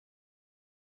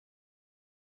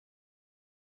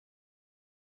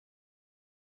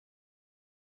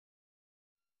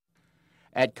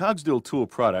At Cogsdill Tool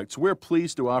Products, we're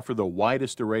pleased to offer the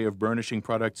widest array of burnishing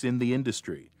products in the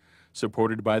industry,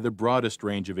 supported by the broadest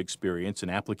range of experience in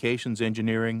applications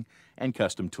engineering and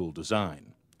custom tool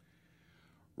design.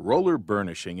 Roller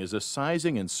burnishing is a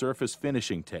sizing and surface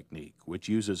finishing technique which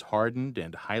uses hardened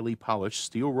and highly polished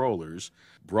steel rollers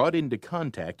brought into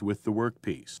contact with the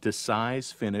workpiece to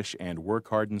size, finish, and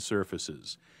work-harden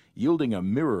surfaces, yielding a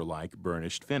mirror-like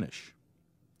burnished finish.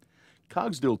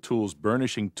 Cogsdill Tools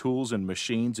burnishing tools and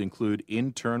machines include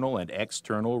internal and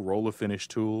external roller finish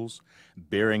tools,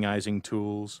 bearingizing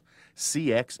tools,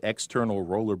 CX external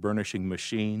roller burnishing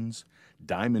machines,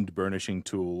 diamond burnishing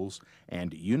tools,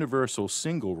 and universal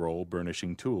single roll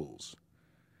burnishing tools.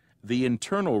 The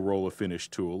internal roller finish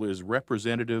tool is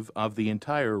representative of the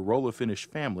entire roller finish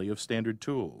family of standard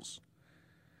tools.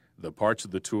 The parts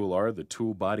of the tool are the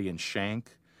tool body and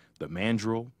shank, the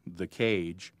mandrel, the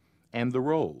cage, and the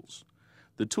rolls.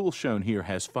 The tool shown here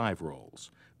has 5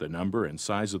 rolls. The number and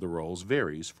size of the rolls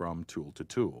varies from tool to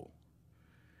tool.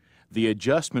 The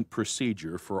adjustment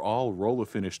procedure for all roller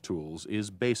finish tools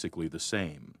is basically the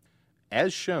same.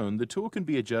 As shown, the tool can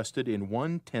be adjusted in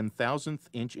 1/10,000th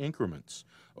inch increments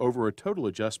over a total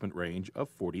adjustment range of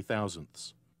 40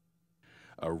 thousandths.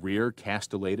 A rear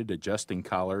castellated adjusting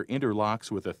collar interlocks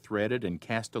with a threaded and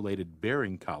castellated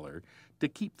bearing collar to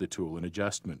keep the tool in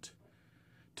adjustment.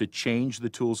 To change the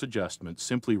tool's adjustment,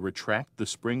 simply retract the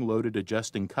spring-loaded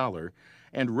adjusting collar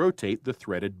and rotate the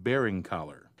threaded bearing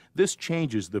collar. This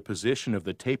changes the position of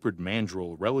the tapered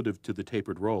mandrel relative to the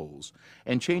tapered rolls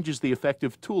and changes the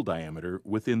effective tool diameter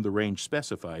within the range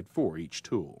specified for each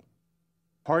tool.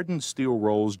 Hardened steel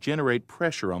rolls generate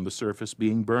pressure on the surface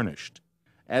being burnished.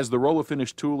 As the roller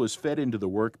finish tool is fed into the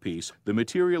workpiece, the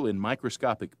material in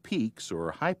microscopic peaks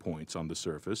or high points on the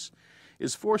surface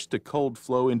is forced to cold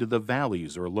flow into the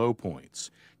valleys or low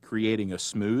points, creating a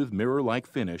smooth, mirror-like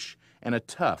finish and a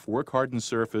tough, work-hardened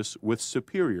surface with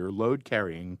superior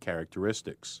load-carrying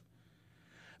characteristics.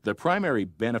 The primary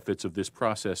benefits of this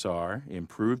process are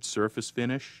improved surface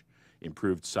finish,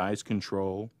 improved size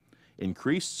control,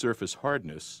 increased surface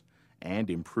hardness, and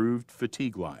improved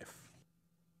fatigue life.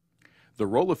 The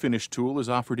roller finish tool is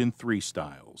offered in 3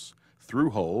 styles: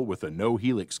 through-hole with a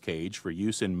no-helix cage for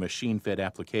use in machine-fed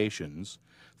applications,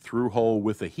 through-hole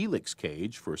with a helix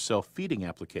cage for self-feeding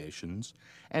applications,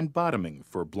 and bottoming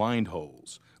for blind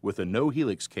holes with a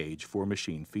no-helix cage for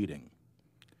machine feeding.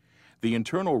 The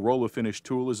internal roller finish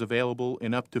tool is available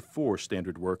in up to 4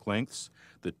 standard work lengths: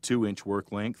 the 2-inch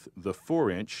work length, the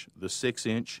 4-inch, the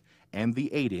 6-inch, and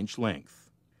the 8-inch length.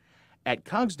 At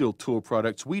Cogsdill Tool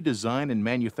Products, we design and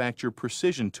manufacture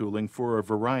precision tooling for a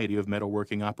variety of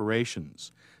metalworking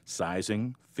operations: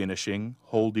 sizing, finishing,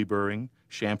 hole deburring,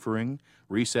 chamfering,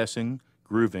 recessing,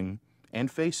 grooving,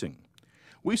 and facing.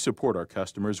 We support our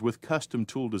customers with custom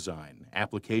tool design,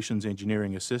 applications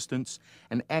engineering assistance,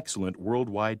 and excellent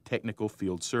worldwide technical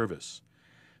field service.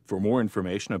 For more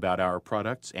information about our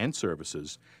products and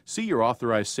services, see your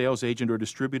authorized sales agent or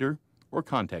distributor, or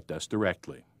contact us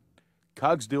directly.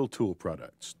 Cogsdill Tool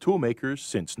Products, tool makers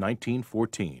since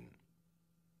 1914.